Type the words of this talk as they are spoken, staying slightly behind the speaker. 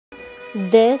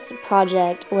This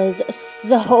project was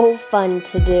so fun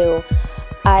to do.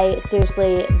 I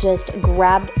seriously just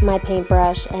grabbed my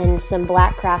paintbrush and some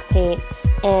black craft paint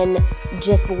and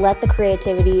just let the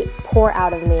creativity pour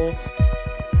out of me.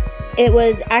 It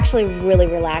was actually really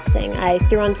relaxing. I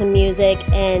threw on some music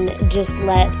and just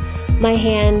let my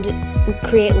hand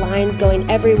create lines going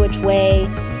every which way.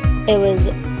 It was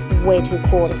way too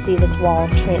cool to see this wall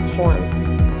transform.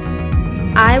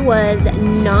 I was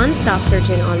non-stop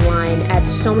searching online at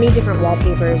so many different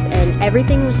wallpapers, and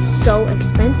everything was so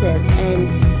expensive, and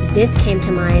this came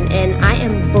to mind, and I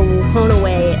am blown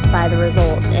away by the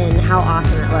result and how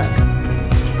awesome it looks.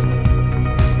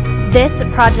 This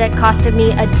project costed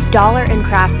me $1 in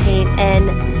craft paint, and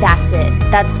that's it.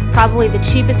 That's probably the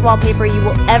cheapest wallpaper you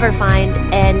will ever find,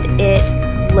 and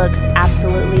it looks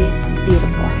absolutely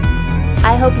beautiful.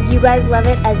 I hope you guys love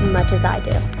it as much as I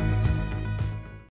do.